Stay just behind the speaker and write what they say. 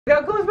Look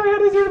how close my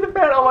head is here to the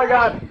fan. Oh my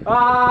god.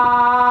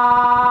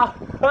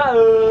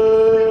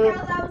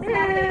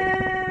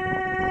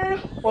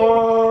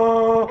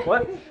 Oh.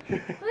 What? What the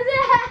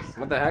heck?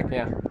 What the heck?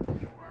 Yeah.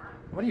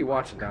 What are you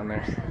watching down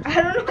there?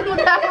 I don't know what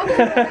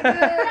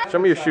that was. Show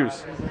me your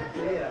shoes.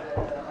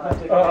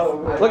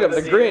 Look at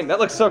the green. That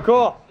looks so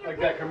cool.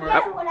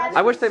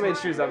 I wish they made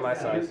shoes on my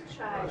size.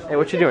 Hey,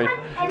 what you doing?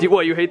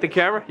 What, you hate the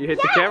camera? You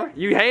hate the camera?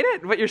 You hate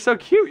it? But you're so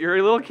cute. You're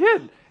a little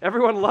kid.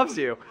 Everyone loves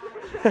you.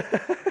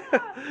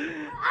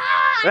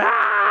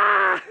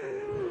 Ah!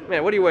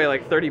 Man, what do you weigh,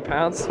 like 30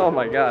 pounds? Oh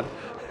my god.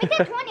 I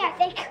think 20, I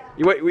think.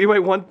 You weigh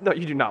one? No,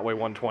 you do not weigh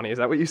 120. Is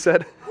that what you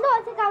said? No,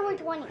 I think I weigh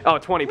 20. Oh,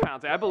 20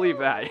 pounds. I believe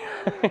that.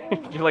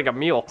 You're like a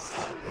mule.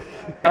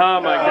 Oh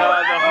my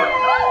god.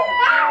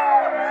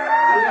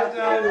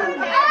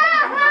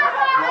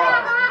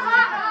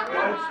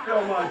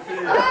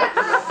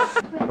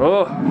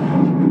 Oh.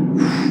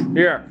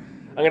 Here.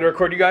 I'm gonna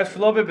record you guys for a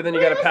little bit, but then you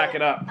gotta pack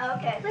it up.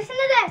 Okay. Listen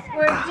to this.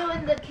 We're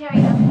doing the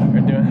karaoke. We're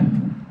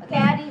doing it.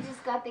 Daddy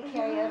just got the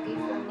karaoke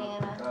from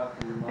Nana.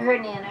 Her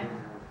Nana.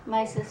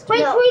 My sister.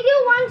 Wait, can we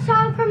do one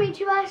song from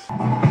each of us? So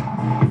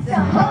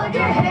hold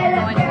your head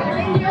up, girl,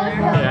 and you'll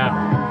go.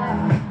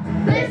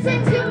 Yeah.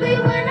 Listen to me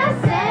when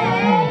I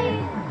say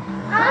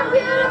I'm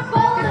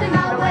beautiful in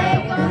my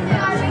way. Don't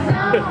think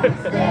no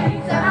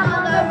mistakes. I'm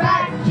on the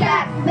right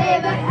track,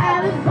 baby.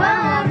 I was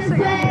born this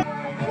way.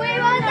 We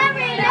will never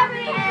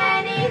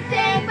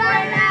anything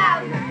but now.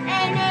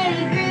 And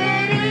any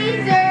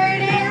gritty,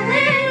 dirty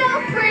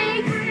little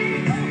freaks.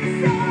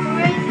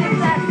 Reason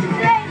that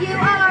today you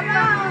are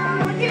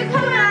wrong. You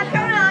come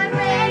on,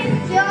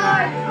 raise your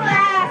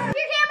glass.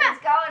 Your camera.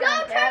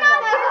 Don't turn on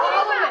your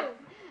camera.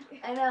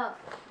 I know.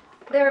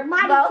 They're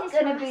both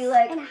gonna be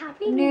like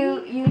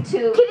new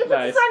YouTube. Can you put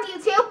this on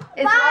YouTube?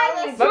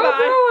 Bye.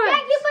 Bye-bye.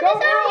 Can you put this on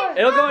YouTube?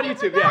 It'll go on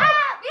YouTube, yeah.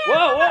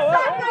 Whoa, whoa,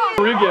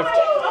 whoa. Regift.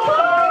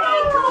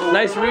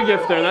 Nice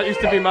regift there. That used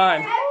to be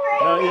mine.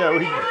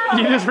 Yeah,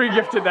 you just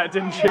regifted that,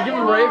 didn't you? You give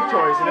them rave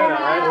toys, you know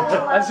that, right?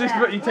 That's just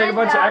what you take a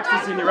bunch of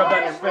ecstasy and you rub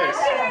that in your face.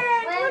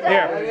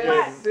 Here.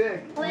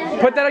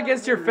 Put that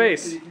against your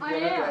face.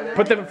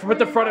 Put the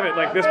front of it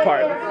like this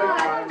part.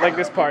 Like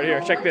this part.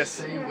 Here, check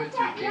this.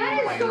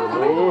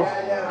 Ooh.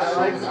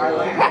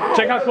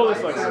 Check how cool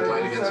this looks. Isn't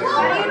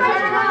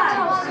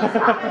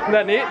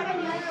that neat?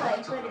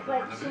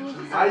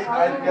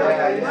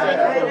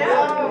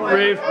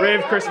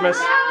 Rave Christmas.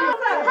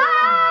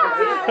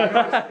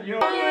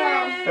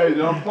 Hey,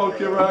 don't poke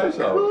your eyes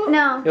out.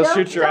 No. You'll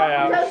shoot your eye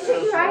out. Don't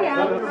shoot your eye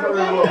out.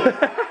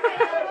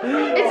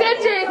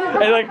 It's itching.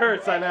 It like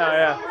hurts, I know,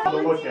 yeah.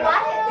 Look at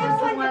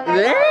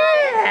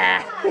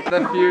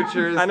The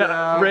future's I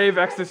know. Rave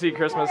ecstasy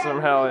Christmas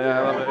from hell, yeah,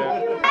 I love it.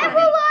 Yeah.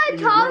 Everyone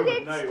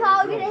targeting me.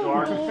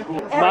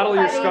 Model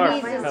your scarf,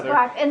 Needs a Heather.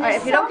 scarf. And Alright,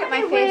 if you don't get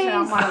my face, then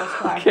I'll model a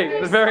scarf. Okay,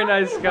 it's a very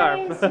nice scarf.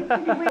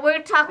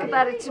 We'll talk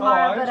about it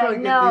tomorrow, but I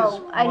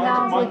know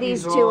who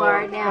these two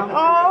are now.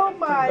 Oh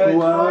my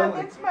God,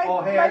 that's my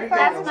father.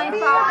 That's my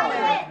father.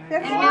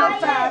 That's my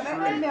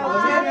father and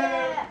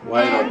Mildred.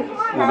 Wait,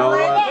 you know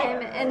what?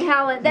 And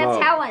Helen. That's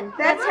No. Helen.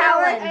 That's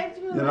Helen.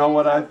 You know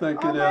what I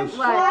think it is?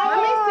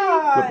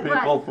 What? The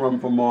people from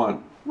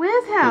Vermont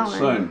With that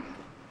Helen.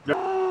 sing.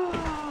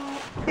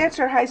 That's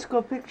her high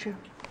school picture.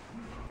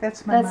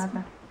 That's my That's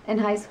mother. in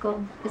high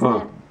school, isn't Huh.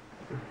 it?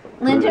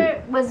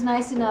 Linda was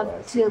nice enough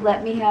to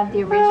let me have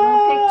the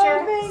original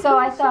picture, so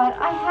I thought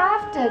I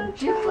have to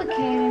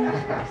duplicate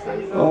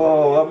it.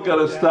 Oh, I'm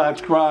gonna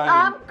start crying.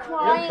 I'm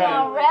crying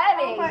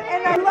already.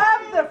 And I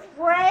love the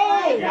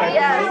frames.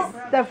 Yes.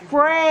 The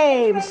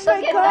frames.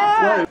 Look at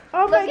that.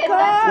 Oh my Look at God.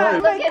 that. Oh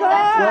my Look at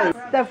that.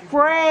 God. The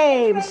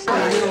frames.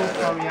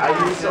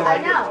 I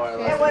know.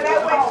 And when I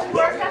went to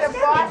work in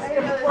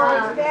Boston before I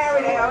was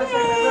married, I always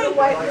had a little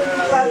white little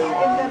glove in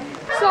the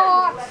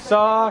Socks.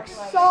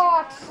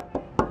 socks.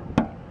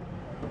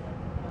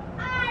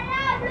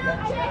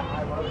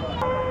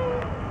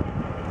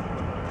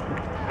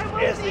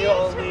 Here's the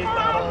old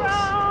McDonald's.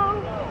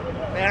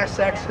 Mass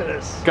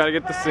Exodus. Gotta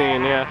get the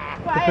scene, yeah.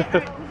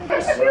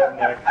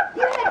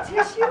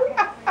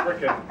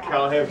 Frickin'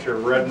 Cal Hampshire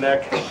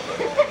redneck.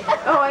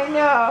 Oh, I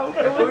know.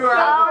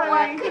 Oh,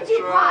 what could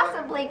you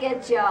possibly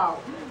get Joe?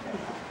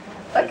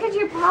 What could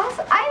you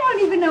possibly? I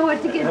don't even know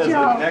what to get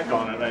Joe. neck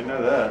on it, I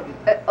know that.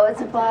 Oh,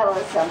 it's a bottle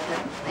of something.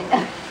 I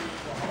know.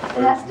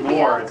 It has to be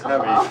more, it's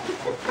alcohol.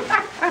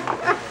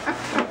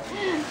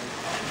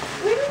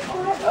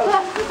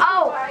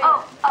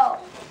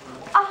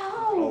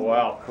 Oh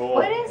wow, cool.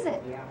 What is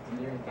it?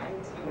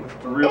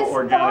 The real It's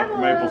organic bottle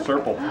maple of-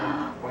 syrup.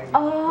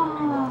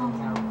 Oh.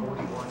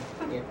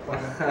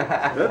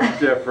 That's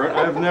different.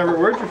 I've never.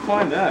 Where'd you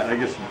find that? I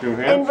guess New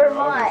Hampshire. In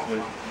Vermont.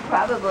 Obviously.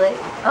 Probably.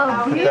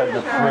 Oh, Put that in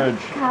the fridge.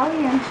 How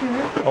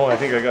Hampshire. Oh, I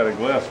think I got a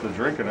glass to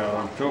drink it out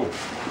of too.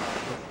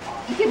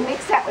 You can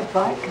mix that with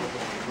vodka.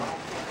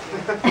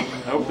 I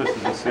hope this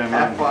is the same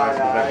one because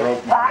I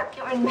broke mine.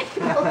 Vodka haven't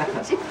been able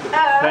to do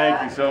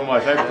Thank you so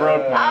much. I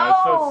broke mine. I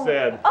was so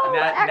sad. Oh,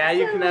 Now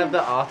you can have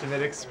the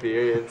ultimate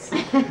experience.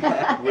 With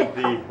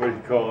the, what do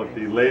you call it,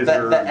 the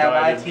laser The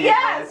guided. MIT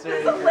Yes, laser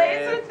there's a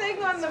laser grid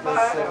thing on the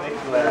bottom. specific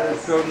It's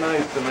glass. so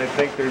nice, and I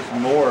think there's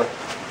more.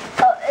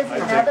 Oh, it's I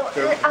another think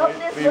there one. Oh, might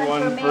this be one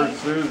one for for me.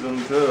 Susan,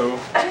 too.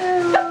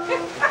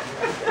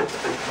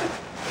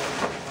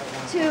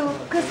 Two,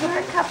 because we're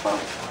a couple.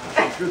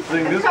 Good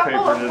thing this couple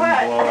paper of didn't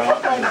what? blow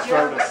out. Like It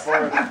started jokes.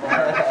 first.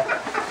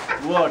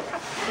 Look.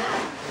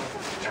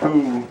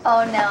 2.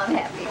 Oh, now I'm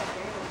happy.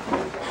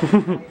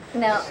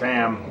 No,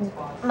 Sam.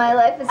 my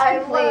life is I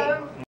complete.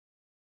 love.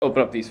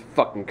 Open up these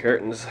fucking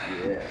curtains.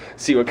 Yeah.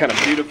 See what kind of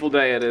beautiful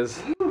day it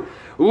is.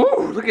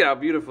 Ooh, look at how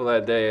beautiful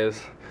that day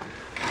is.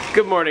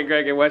 Good morning,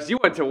 Greg and Wes. You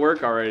went to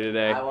work already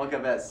today. I woke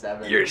up at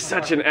 7. You're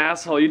such an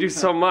asshole. You do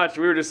so much.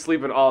 We were just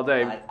sleeping all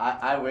day.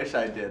 I wish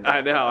I did.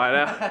 I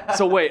know.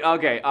 So wait,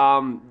 okay.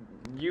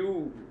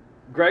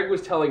 Greg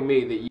was telling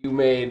me that you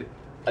made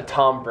a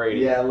Tom Brady.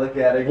 Yeah, look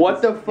at it.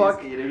 What the He's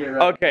fuck? eating it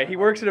right Okay, now. he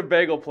works at a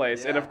bagel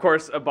place, and Yeah. of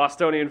course, a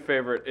Bostonian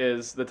favorite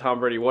is the Tom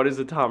Brady. What is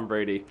a Tom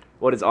Brady?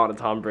 What is on a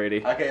Tom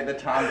Brady? Okay, the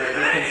Tom Brady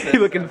consists You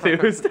look of-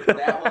 enthused.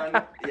 That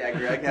one, yeah,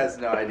 Greg has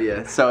no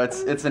idea. So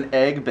it's an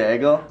egg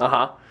bagel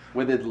Uh-huh.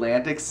 with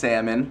Atlantic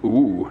salmon,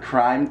 Ooh.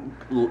 prime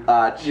You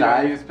don't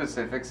chive. use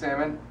Pacific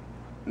salmon?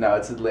 No,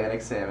 it's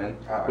Atlantic salmon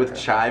Oh, with okay.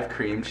 chive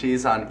cream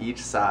cheese on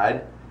each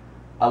side,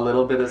 a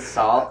little bit of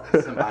salt,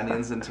 some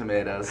onions, and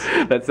tomatoes.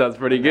 That sounds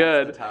pretty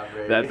good. That's the Tom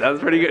Brady. That sounds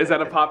pretty good. Is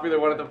that a popular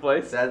one at the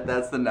place?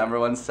 That's the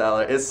 #1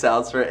 seller. It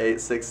sells for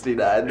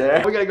 $8.69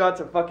 there. We gotta go out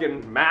to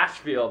fucking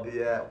Mashfield.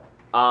 Yeah.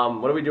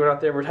 What are we doing out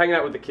there? We're hanging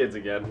out with the kids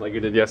again, like we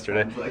did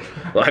yesterday. Sounds like-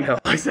 Well, I know.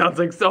 It sounds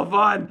like so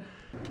fun.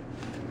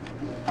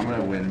 I'm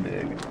gonna win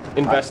big.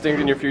 Investing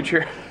in your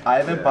future. I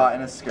haven't bought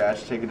in a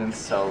scratch ticket in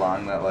so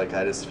long that like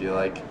I just feel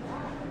like.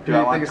 Who do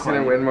you think is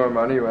gonna win more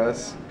money,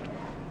 Wes?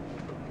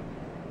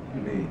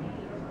 Me.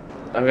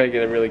 I'm gonna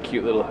get a really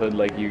cute little hood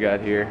like you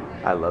got here.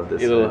 I love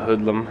this. You little hood.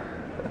 hoodlum.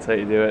 That's how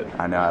you do it.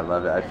 I know, I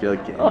love it. I feel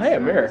like. Oh, hey,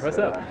 Amir. What's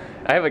up?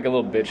 I have like a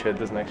little bitch hood.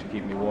 Doesn't actually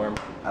keep me warm.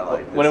 I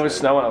like this When it was hood.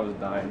 snowing, I was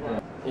dying.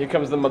 Here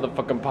comes the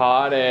motherfucking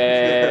party.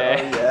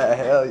 Yeah,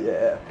 hell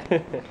yeah.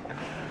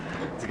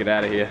 Let's get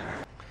out of here.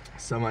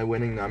 So my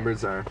winning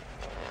numbers are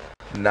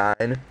 9,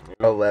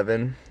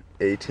 11,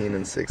 18,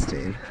 and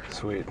 16.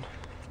 Sweet.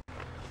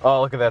 Oh,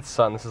 look at that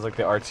sun. This is like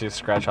the artsiest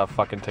scratch-off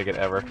fucking ticket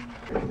ever.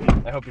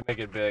 I hope you make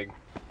it big.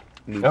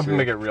 Me I hope you too.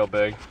 make it real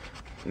big.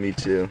 Me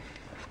too.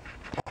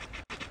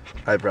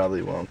 I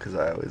probably won't because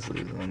I always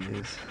lose on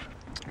these.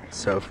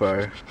 So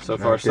far. So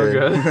not far, so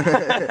good.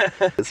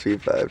 This be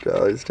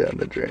 $5 down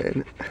the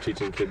drain.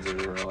 Teaching kids a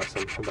real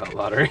lesson about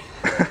lottery.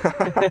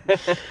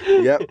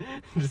 Yep.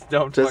 Just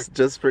don't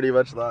Just pretty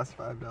much lost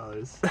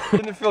 $5.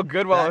 Didn't it feel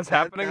good while it was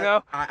happening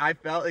though? I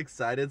felt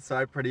excited, so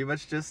I pretty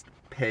much just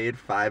paid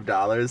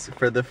 $5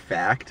 for the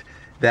fact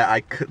that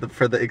I could,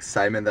 for the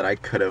excitement that I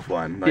could have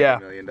won like Yeah,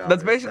 $1 million.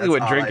 that's basically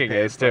what all I drinking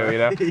paid is too, for. you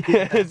know?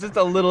 Yeah. It's just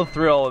a little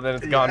thrill and then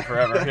it's gone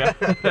forever, yeah.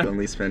 I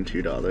only spent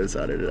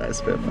 $2 on it, and I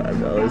spent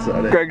 $5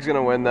 on it. Greg's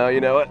gonna win though,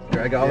 you know what?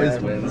 Greg always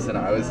wins, and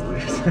I always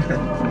lose.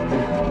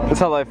 That's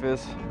how life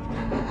is.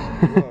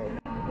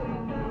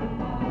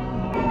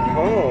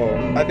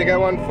 Oh, I think I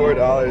won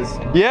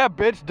 $4. Yeah,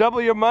 bitch,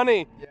 double your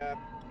money. Yeah,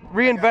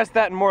 Reinvest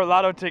that in more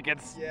lotto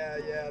tickets.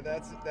 yeah,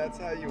 that's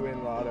how you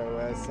win Lotto,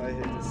 Wes. I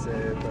hate to say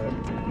it, but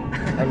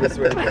I'm just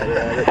way better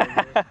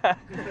at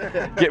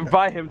it.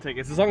 Buy him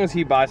tickets. As long as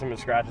he buys them and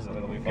scratches them,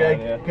 it'll be fine,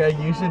 yeah. Greg,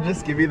 you should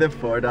just give me the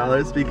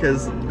 $4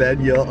 because then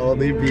you'll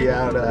only be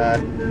out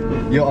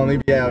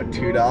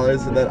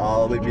 $2 and then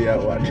I'll only be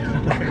out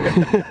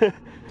 $1.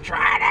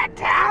 Try to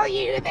tell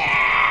you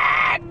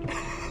that!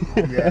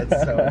 Yeah,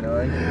 it's so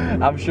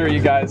annoying. I'm sure you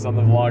guys on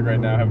the vlog right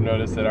now have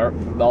noticed that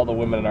all the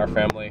women in our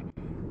family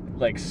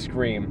like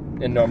scream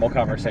in normal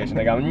conversation.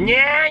 They go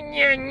nya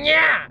nya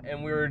nya,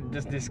 and we were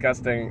just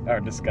disgusting.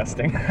 It is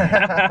disgusting.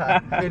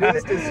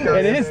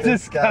 It is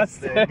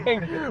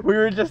disgusting. We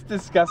were just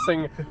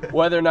discussing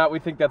whether or not we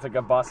think that's like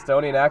a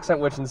Bostonian accent,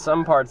 which in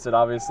some parts it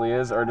obviously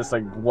is, or just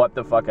like what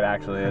the fuck it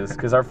actually is.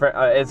 Because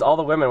it's all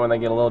the women when they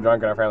get a little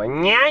drunk in our family.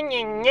 Nya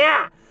nya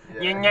nya,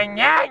 nya nya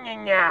nya nya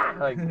nya.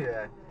 Like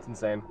Yeah. it's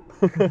insane.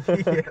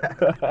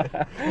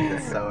 Yeah.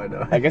 It's so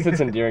annoying. I guess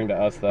it's endearing to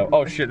us though.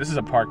 Oh shit, this is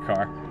a parked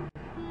car.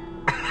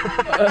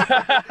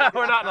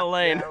 We're not in a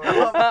lane.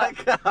 Oh my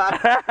god.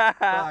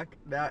 Fuck.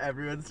 Now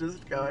everyone's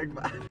just going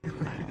by.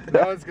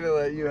 No one's gonna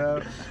let you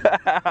out.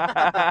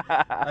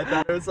 I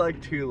thought it was like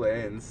 2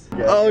 lanes.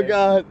 Oh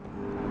god.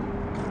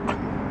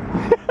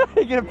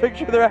 You get a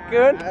picture of the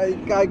raccoon?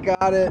 I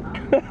got it.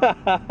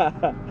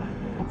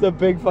 It's a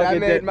big That fucking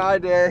made my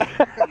day.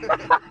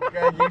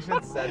 Greg, you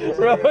should send it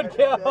to me.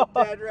 roadkill.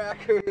 Dead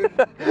raccoon.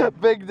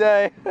 Big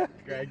day.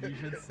 Greg, you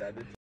should send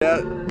it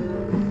to me.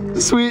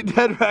 Sweet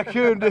dead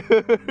raccoon, dude.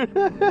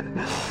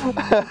 It's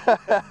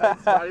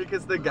funny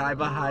because the guy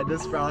behind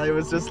us probably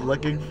was just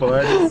looking for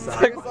it. He's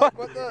like,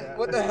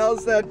 what the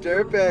hell's that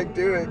dirtbag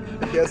doing?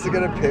 He has to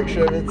get a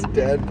picture of its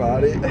dead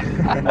body.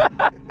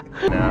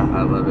 No,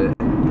 I love it.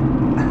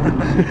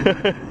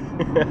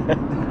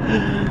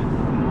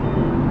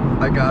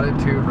 I got it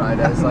too right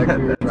as like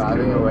we were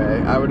driving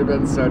away. I would have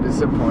been so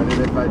disappointed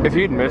if I. If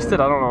you'd missed it,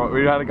 I don't know.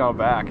 We'd have to go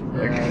back.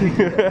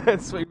 Yeah.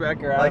 Swing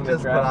back around. Like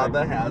just put on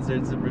the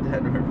hazards and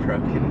pretend we're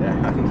broken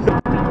down.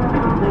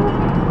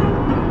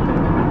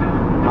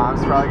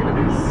 Mom's probably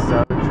gonna be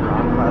so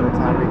drunk by the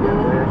time we get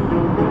there.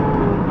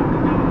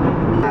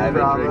 I have a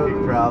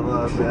drinking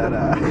problem, and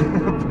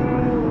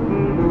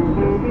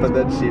but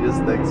then she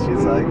just thinks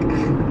she's like.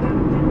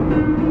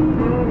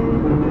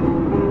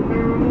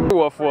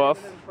 Woof woof.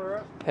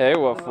 Hey,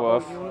 woof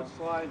woof.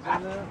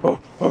 Oh,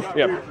 oh,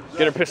 yep.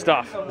 Get her pissed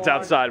off. It's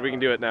outside. We can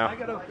do it now.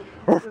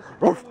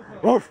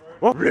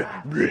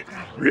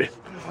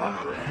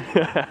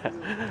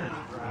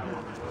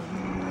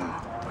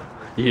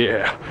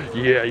 Yeah,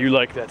 yeah, you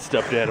like that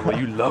stuffed animal.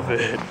 You love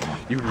it.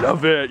 You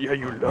love it. Yeah,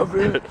 you love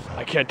it.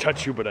 I can't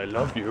touch you, but I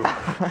love you.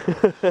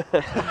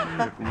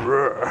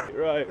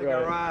 Right.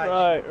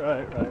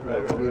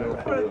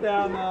 Put it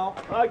down now.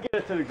 I'll get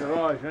it to the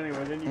garage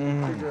anyway, then you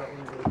can figure out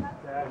when you go.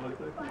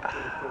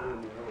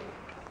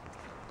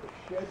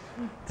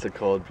 It's a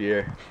cold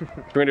beer. We're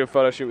gonna do a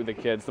photo shoot with the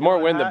kids. The more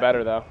wind, the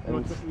better, though.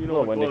 And it's You a don't little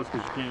want windy. gloves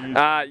because you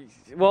can't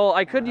use Well,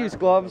 I could use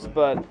gloves,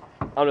 but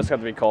I'm just gonna have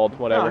to be cold.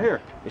 Whatever. Oh,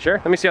 here. You sure?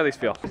 Let me see how these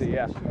feel.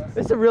 Yeah.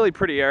 This is a really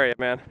pretty area,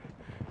 man.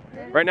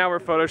 Right now we're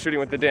photo shooting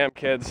with the damn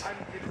kids.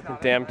 The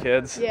damn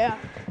kids. Yeah.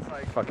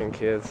 Fucking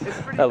kids.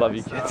 I love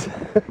you, kids.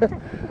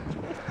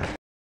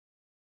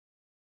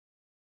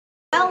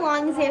 How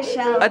long is your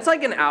show? It's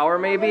like an hour,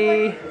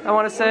 maybe. I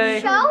want to say.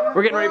 Show?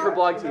 We're getting ready for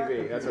Blog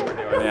TV. That's what we're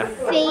doing. Yeah.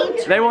 Same.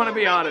 They want to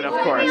be on it, of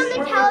course. On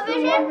the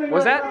television?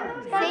 Was that?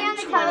 Stay on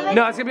the television?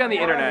 No, it's gonna be on the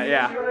internet.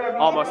 Yeah.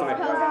 Almost on the.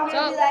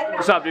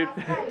 What's up, dude?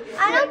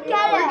 I don't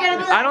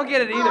get it. I don't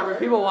get it either, but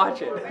people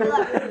watch it.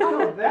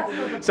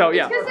 So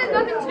yeah. Because there's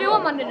nothing to do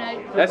on Monday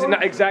night. That's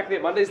not exactly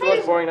it. Monday's the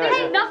most boring night.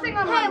 There's nothing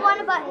on Hey, Monday.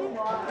 want a button?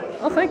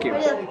 Oh, thank you.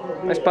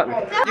 Nice button.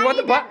 You want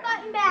the button?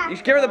 Button back. You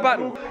should give her the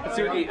button. Let's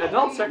see what the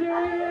adults are.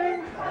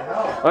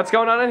 What's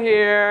going on in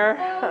here?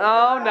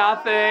 Oh,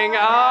 nothing.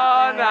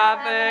 Oh,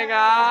 nothing.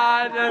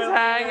 Ah, just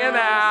hanging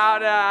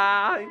out.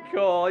 Ah,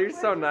 cool. You're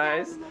so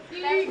nice.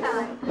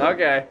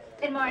 Okay.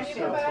 In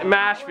Marshfield.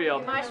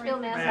 Mashfield.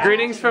 Marshfield, Massacre.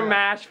 Greetings from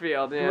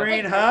Mashfield. Yeah.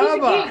 Green He's a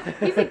Harbor. geek.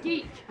 He's a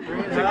geek. He's a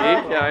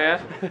geek? Yeah.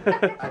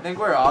 I think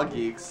we're all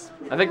geeks.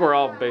 I think we're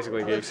all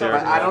basically geeks here.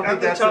 I don't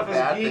think that's a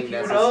bad thing It's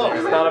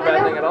necessarily. not a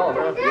bad thing at all,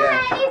 bro.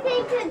 Yeah.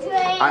 Anything to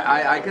drink?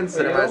 I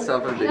consider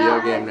myself a video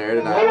game nerd,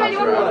 and I'm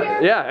proud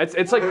of it. Yeah,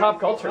 it's like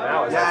pop culture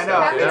now. Yeah, I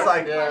know. It's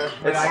like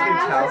when I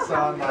can tell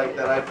someone like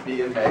that I'd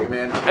be in Mega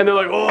Man. And they're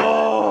like,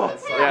 oh!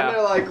 And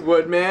they're like,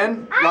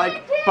 Woodman,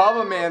 like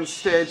Bubba Man's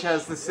stage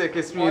has the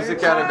sickest music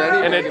out of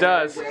any. And it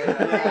does.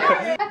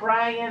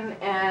 Brian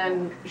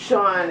and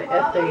Sean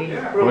at the.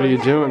 What are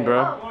you doing,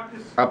 bro?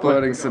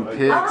 Uploading some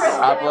pics.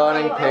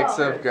 Uploading pics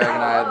of Greg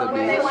and I at the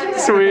beach.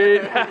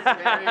 Sweet.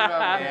 Very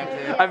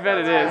romantic. I bet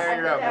it is.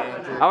 Very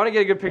romantic. I want to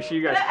get a good picture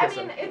of you guys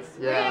kissing.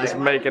 Yeah. Just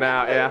making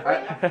out,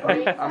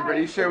 yeah. I'm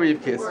pretty sure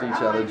we've kissed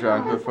each other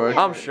drunk before.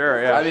 I'm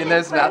sure, yeah. I mean,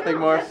 there's nothing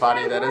more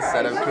funny than a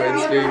set of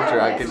twins being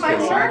drunk and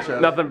kissing each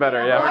other. Nothing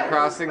better, yeah. We're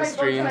crossing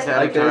streams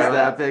like there's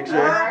that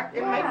picture.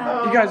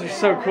 You guys are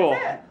so cool.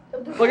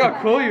 Look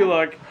how cool you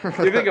look. You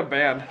look like a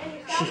band.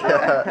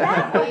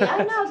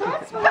 I know,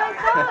 that's what I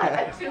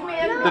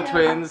thought. The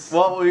twins.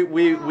 Well,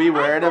 we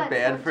were in a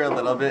band for a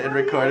little bit and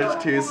recorded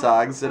 2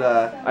 songs, and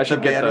I the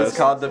should get band was those.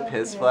 called the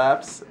Piss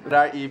Flaps, and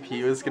our EP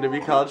was gonna be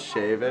called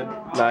Shaven.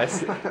 Nice.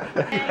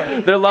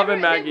 They're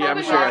loving Maggie,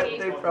 I'm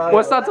sure.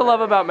 What's not to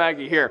love about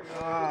Maggie? Here.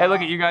 Hey,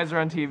 look at you guys are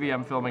on TV.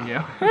 I'm filming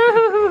you.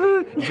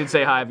 You should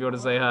say hi if you want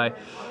to say hi.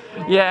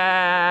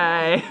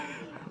 Yay!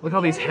 Look at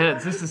all these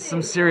heads. This is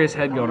some serious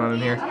head going on in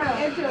here.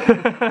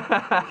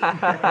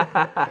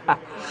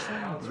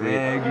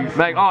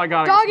 Meg, oh my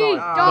god. Doggy,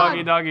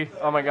 dog. Doggy.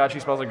 Oh my god, she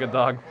smells like a good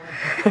dog.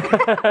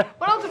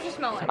 What else does she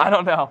smell like? I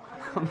don't know.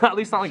 At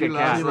least not like a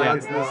cat. She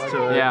likes this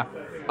toy. Yeah.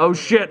 Oh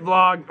shit,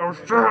 vlog. Oh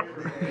shit.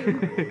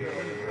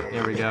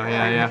 There we go.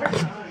 Yeah.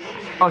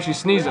 Oh, she's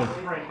sneezing.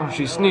 Oh,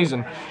 she's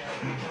sneezing.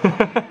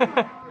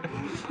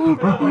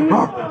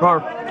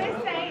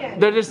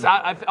 They're just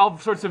all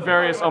sorts of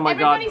various. Oh my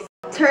god.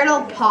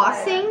 Turtle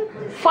pausing?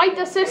 Fight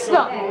the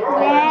system.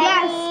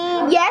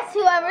 Yes,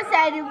 whoever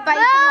said fight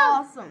the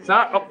possum. It's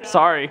not. Oh,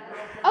 sorry.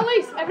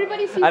 Elise,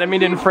 everybody sees. I didn't mean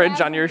to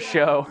infringe on your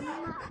show.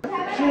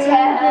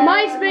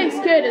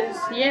 MySpace kittens.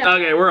 Yeah.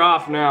 Okay, we're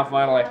off now.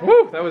 Finally.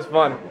 Woo, that was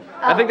fun.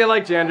 I think they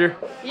liked you, Andrew.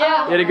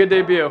 Yeah. You had a good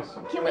debut.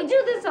 Can we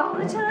do this all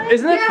the time?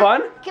 Isn't it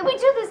fun? Can we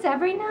do this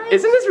every night?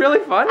 Isn't this really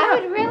fun? I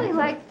would really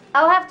like.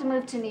 I'll have to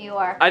move to New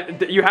York.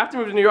 You have to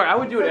move to New York. I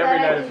would do it every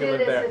Then I night can if you do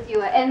lived this there. with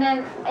you, and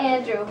then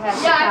Andrew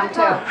has Yeah, I to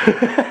come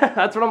too.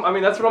 That's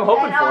what that's what I'm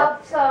hoping And for.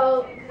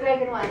 also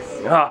Greg and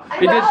Wes. Ah,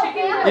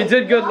 you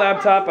did good,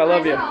 laptop. I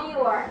love you. New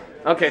York.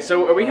 Okay,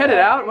 so are we headed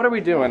out? What are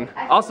we doing?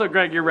 Also,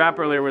 Greg, your rap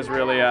earlier was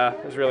really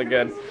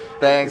good.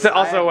 Thanks.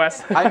 Also,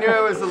 Wes. I knew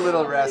it was a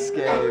little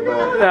risque,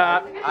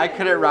 but I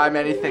couldn't rhyme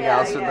anything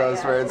else with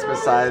those words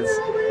besides.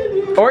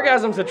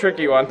 Orgasm's a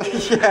tricky one.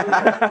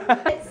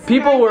 Yeah.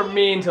 People were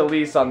mean to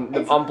Lise on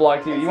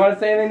Unblocked TV. You want to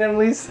say anything to them,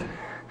 Lise?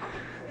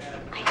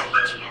 I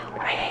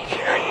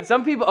hate you.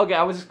 Some people, okay,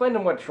 I was explaining to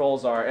them what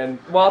trolls are, and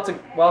okay.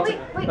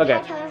 Can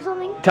I tell him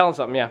something? Tell them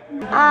something, yeah.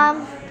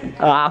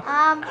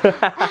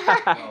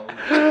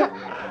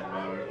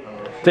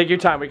 Take your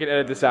time, we can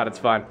edit this out, it's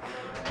fine.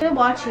 I'm gonna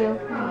watch you.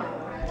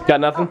 Got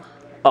nothing?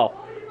 Oh.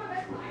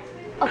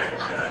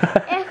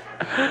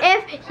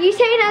 If you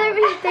say another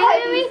thing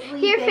to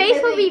me, your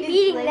face will be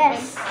beating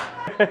this.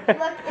 Look,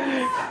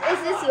 is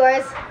this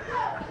yours?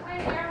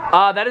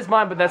 That is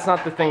mine, but that's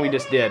not the thing we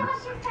just did.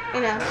 I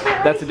know.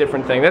 That's a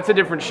different thing. That's a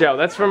different show.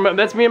 That's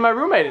me and my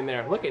roommate in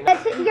there. Look at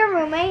That's your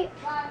roommate?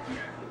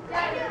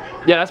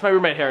 Yeah, that's my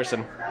roommate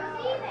Harrison.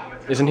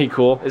 Isn't he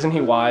cool? Isn't he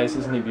wise?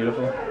 Isn't he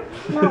beautiful?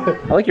 No.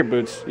 I like your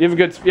boots. You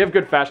have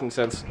good fashion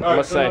sense, I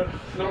must say.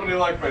 Nobody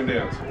liked my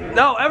dance.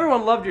 No,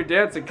 everyone loved your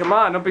dancing. Come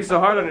on, don't be so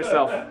hard on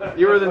yourself.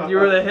 You were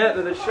the hit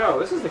of the show.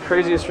 This is the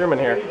craziest room in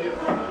here.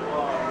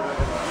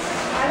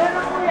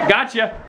 Gotcha.